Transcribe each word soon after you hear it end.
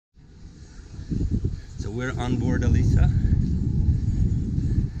So we're on board Alyssa.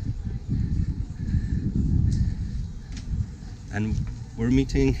 And we're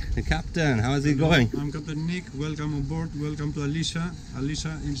meeting the captain. How is it going? I'm Captain Nick. Welcome on board. Welcome to Alyssa.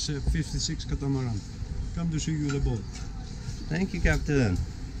 Alyssa is a 56 catamaran. Come to see you the boat. Thank you, Captain.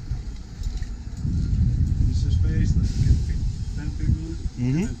 It's a space that can fit 10 people. You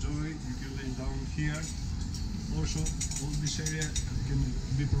Mm-hmm. can enjoy. You can lay down here. Also, all this area can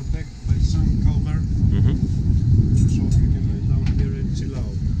be protected by sun cover. Mm-hmm. So you can lay down here and chill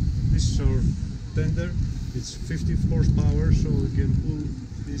out. This is our tender. It's 50 horsepower, so we can pull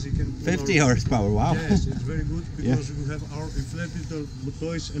this. You can pull 50 horsepower, wow. Yes, it's very good Yeah. because we have our inflated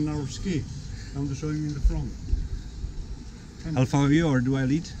toys and our ski. I'm to show you in the front. I'll follow you, or do I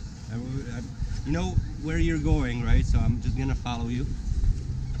lead? You know where you're going, right? So I'm just gonna follow you.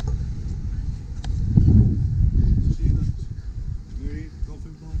 See that very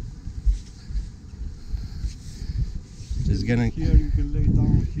comfortable. Just gonna. Here you can lay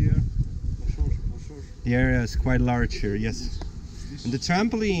down here. The area is quite large here, yes. This, And the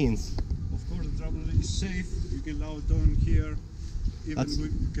trampolines. of course, the trampoline is safe. You can lay down here. Even we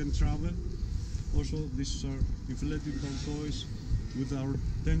can travel. Also, this is our inflatable toys. With our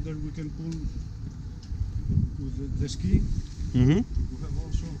tender, we can pull with the ski. Mm-hmm. We have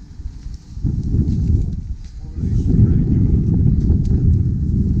also over this radio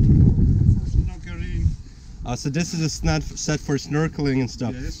for snorkeling. So this is a set for snorkeling and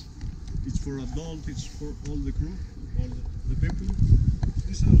stuff. Yes, it's for adult. It's for all the crew, all the people.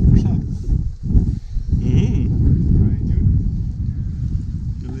 This is for some. Mm-hmm. Radio.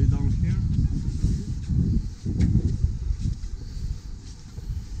 You lay down here.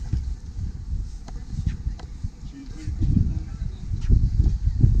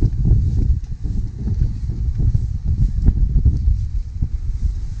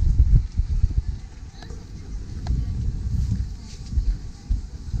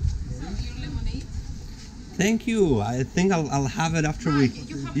 Thank you. I think I'll have it after we.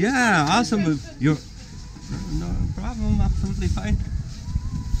 Yeah, awesome. You're no problem. Absolutely fine.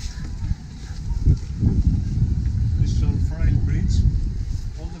 This is our fried bridge.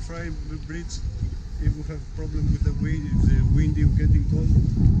 All the fried bridge. If we have problem with the wind, if the wind is getting cold,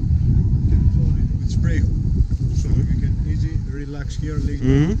 you can close it with spray. So you can easily relax here, lay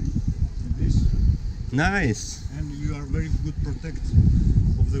down in this, Nice. and you are very good protect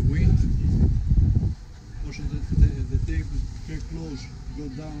of the wind. Also the table can close, go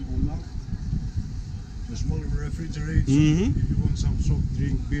down or up. The small refrigerator, Mhm. if you want some soft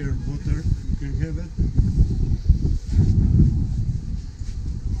drink, beer, water, you can have it.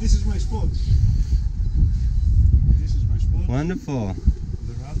 This is my spot. This is my spot. Wonderful.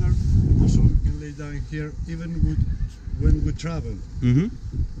 The rudder. Also you can lay down here even when we travel. Mm-hmm.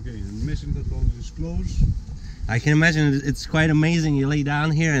 Okay, and messing that all is closed. I can imagine it's quite amazing. You lay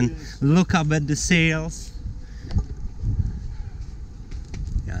down here and Yes. look up at the sails.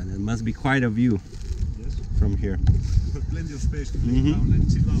 Yeah, and it must be quite a view Yes. from here. We have plenty of space to lay Mhm. down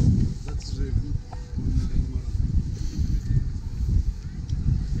and chill out. That's good.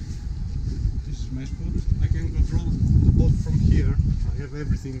 This is my spot. I can control the boat from here. I have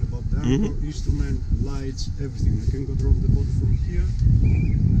everything about the anchor, instrument, lights, everything. I can control the boat from here.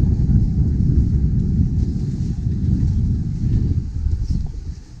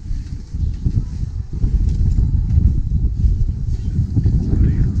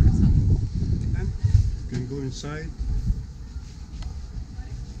 And you can go inside.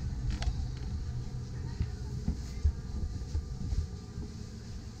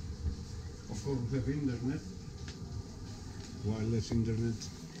 Of course, we have internet, wireless internet.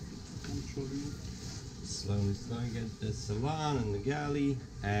 I'll show you. Slowly get the salon and the galley,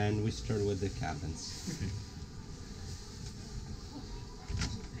 and we start with the cabins. Okay.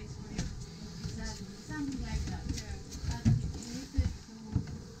 Something like that.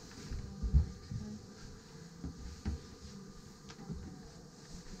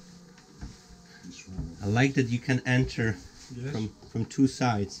 This one. I like that you can enter Yes. from two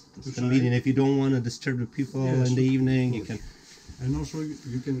sides. It's Two convenient sides. if you don't want to disturb the people Yes, in the of evening. You course. can. And also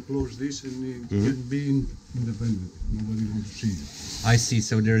you can close this and you Mhm. can be independent. Nobody wants to see you. I see.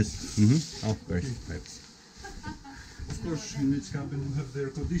 So there's. Oh, very. Of course, in each cabin we have the air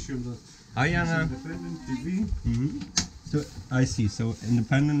condition that Oh is yeah. independent TV. So I see. So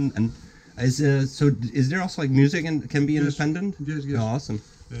independent and is there also like music and can be Yes. independent? Yes, yes. Oh, awesome.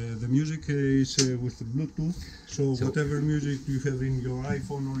 The music is with the Bluetooth, so whatever music you have in your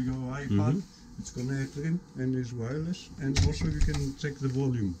iPhone or your iPad, it's connected and is wireless. And also you can check the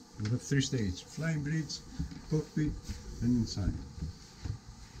volume. We have 3 stages: flying bridge, cockpit, and inside.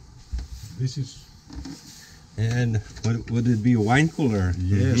 This is And what would it be? A wine cooler?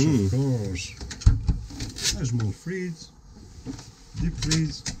 yes, Mhm. of course. A small fridge, deep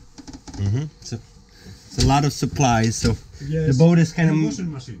freeze. So it's a lot of supplies. So Yes. the boat is kind and of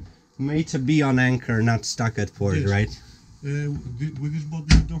washing machine. made to be on anchor, not stuck at port, Yes. right? With this boat,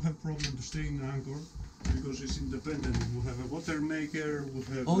 you don't have problem to stay in anchor because it's independent. We have a water maker. We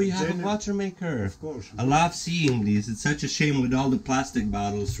have Oh, you have a gener- water maker. Of course. I love seeing these. It's such a shame with all the plastic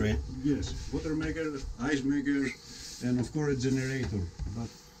bottles, right? Yes, water maker, ice maker, and of course a generator. But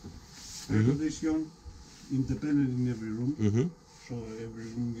air condition, independent in every room. Mm-hmm. So every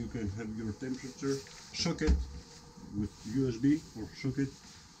room you can have your temperature. Socket with USB or socket,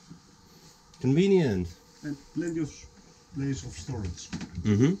 Convenient. and plenty of place of storage.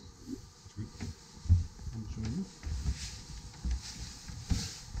 Mm-hmm. I'm sorry.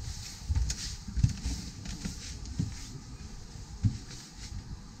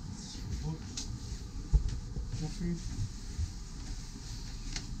 Coffee.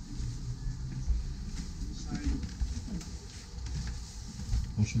 Inside.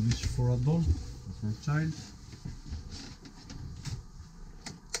 Also this is for adult, for child.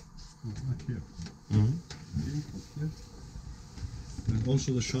 Right here. Mm-hmm. Okay, here. And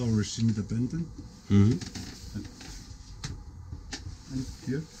also the shower is independent. Mm-hmm. And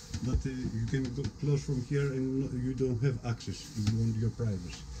here, but you can go close from here and you don't have access if you want your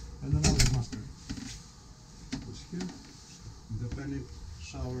privacy. And another master. It's here, independent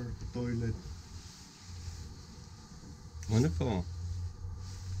shower, toilet. Wonderful.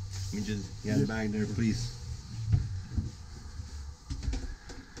 Let me just get Yes. back there, please.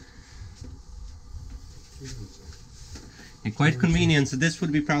 Yeah, quite convenient. So this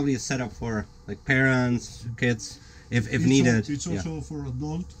would be probably a setup for like parents, kids, if It's needed. It's Yeah. also for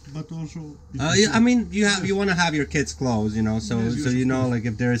adult, but also. Yeah, I mean, you want to have your kids close, you know, so Yes, so yes, you of know, course. like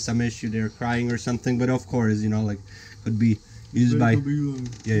if there is some issue, they're crying or something. But of course, you know, like could be used by.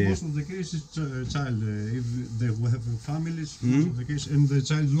 Yeah, most of the cases, child. If they will have families, Mhm. most of the case, and the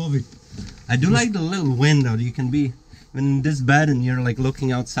child love it. I do like the little window. You can be in this bed and you're like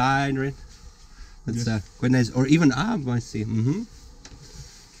looking outside, right? That's Yes. quite nice. Or even up, I see. Mm-hmm.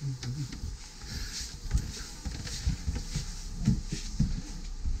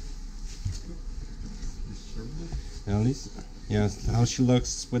 At least, yes, how she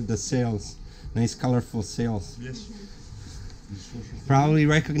looks with the sails. Nice, colorful sails. Yes. Probably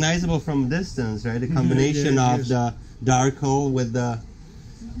recognizable from distance, right? The combination Yeah, of yes. the dark hull with the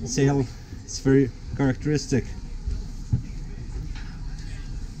sail. It's very characteristic.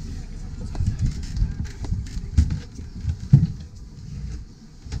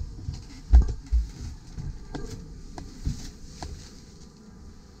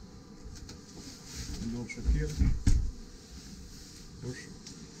 And also here, also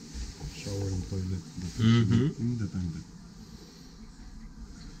shower and toilet, but Mhm. independent.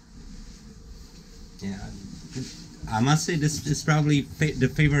 Yeah, I must say this is probably the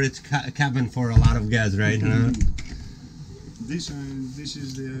favorite cabin for a lot of guys, right? This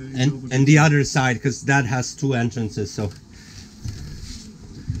is the And the other side, because that has two entrances. So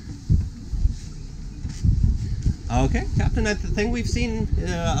okay, Captain, I think we've seen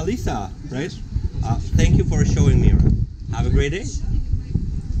Alyssa, right? Thank you for showing me around. Have a great day.